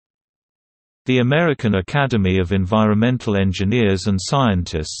The American Academy of Environmental Engineers and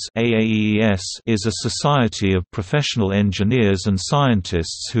Scientists (AAES) is a society of professional engineers and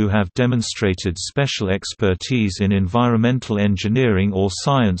scientists who have demonstrated special expertise in environmental engineering or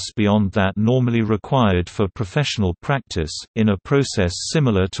science beyond that normally required for professional practice, in a process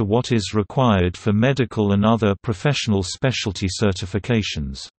similar to what is required for medical and other professional specialty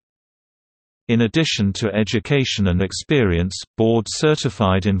certifications. In addition to education and experience,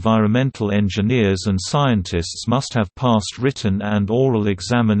 board-certified environmental engineers and scientists must have passed written and oral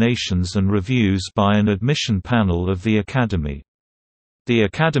examinations and reviews by an admission panel of the Academy. The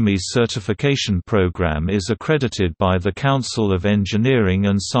Academy's certification program is accredited by the Council of Engineering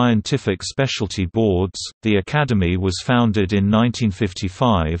and Scientific Specialty Boards. The Academy was founded in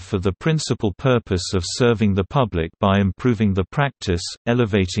 1955 for the principal purpose of serving the public by improving the practice,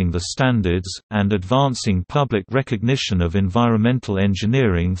 elevating the standards, and advancing public recognition of environmental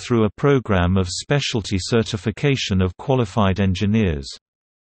engineering through a program of specialty certification of qualified engineers.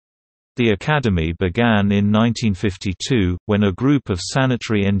 The Academy began in 1952, when a group of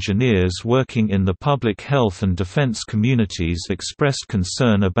sanitary engineers working in the public health and defense communities expressed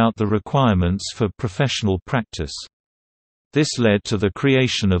concern about the requirements for professional practice. This led to the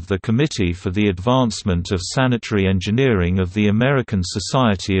creation of the Committee for the Advancement of Sanitary Engineering of the American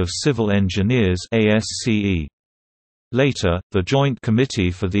Society of Civil Engineers (ASCE). Later, the Joint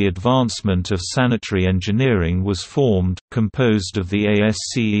Committee for the Advancement of Sanitary Engineering was formed, composed of the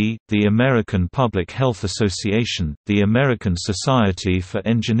ASCE, the American Public Health Association, the American Society for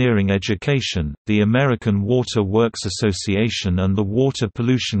Engineering Education, the American Water Works Association and the Water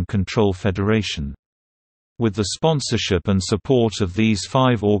Pollution Control Federation. With the sponsorship and support of these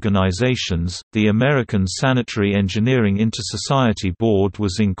 5 organizations, the American Sanitary Engineering Inter-Society Board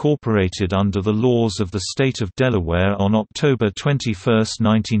was incorporated under the laws of the state of Delaware on October 21,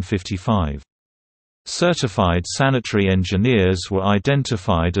 1955. Certified sanitary engineers were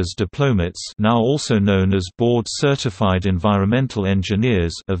identified as diplomates, now also known as board-certified environmental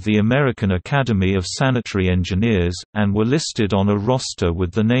engineers, of the American Academy of Sanitary Engineers, and were listed on a roster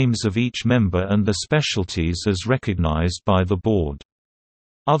with the names of each member and their specialties as recognized by the board.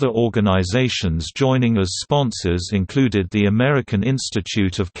 Other organizations joining as sponsors included the American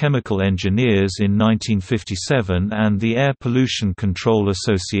Institute of Chemical Engineers in 1957 and the Air Pollution Control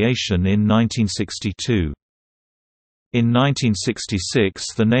Association in 1962. In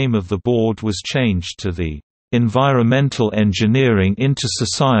 1966 the name of the board was changed to the Environmental Engineering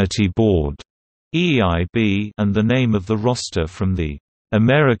Inter-Society Board (EEIB), and the name of the roster from the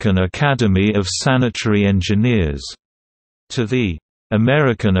American Academy of Sanitary Engineers to the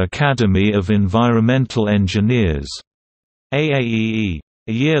American Academy of Environmental Engineers (AAEE).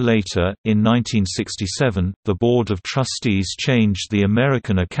 A year later, in 1967, the Board of Trustees changed the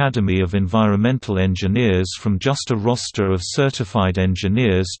American Academy of Environmental Engineers from just a roster of certified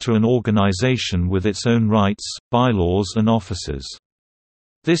engineers to an organization with its own rights, bylaws and officers.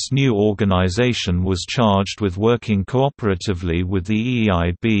 This new organization was charged with working cooperatively with the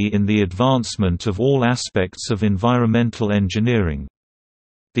EEIB in the advancement of all aspects of environmental engineering.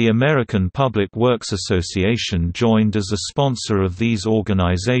 The American Public Works Association joined as a sponsor of these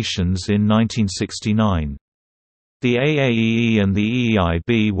organizations in 1969. The AAEE and the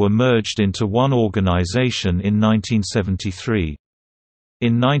EEIB were merged into one organization in 1973.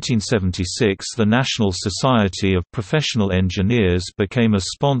 In 1976 the National Society of Professional Engineers became a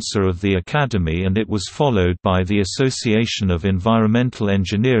sponsor of the Academy, and it was followed by the Association of Environmental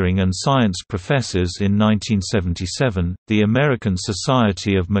Engineering and Science Professors in 1977, the American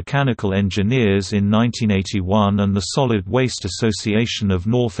Society of Mechanical Engineers in 1981 and the Solid Waste Association of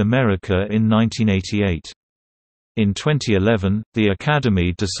North America in 1988. In 2011, the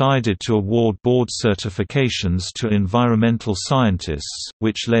Academy decided to award board certifications to environmental scientists,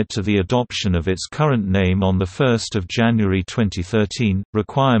 which led to the adoption of its current name on 1 January 2013.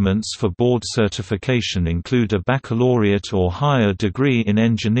 Requirements for board certification include a baccalaureate or higher degree in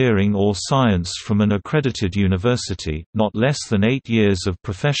engineering or science from an accredited university, not less than 8 years of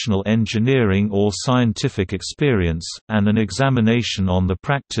professional engineering or scientific experience, and an examination on the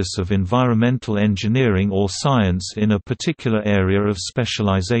practice of environmental engineering or science in a particular area of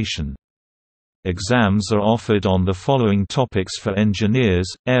specialization. Exams are offered on the following topics for engineers: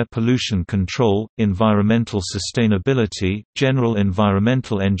 air pollution control, environmental sustainability, general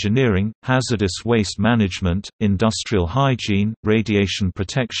environmental engineering, hazardous waste management, industrial hygiene, radiation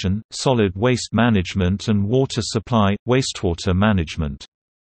protection, solid waste management and water supply, wastewater management.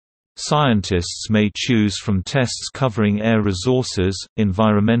 Scientists may choose from tests covering air resources,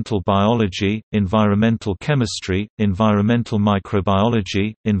 environmental biology, environmental chemistry, environmental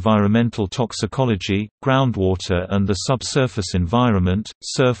microbiology, environmental toxicology, groundwater and the subsurface environment,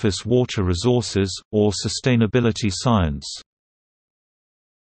 surface water resources, or sustainability science.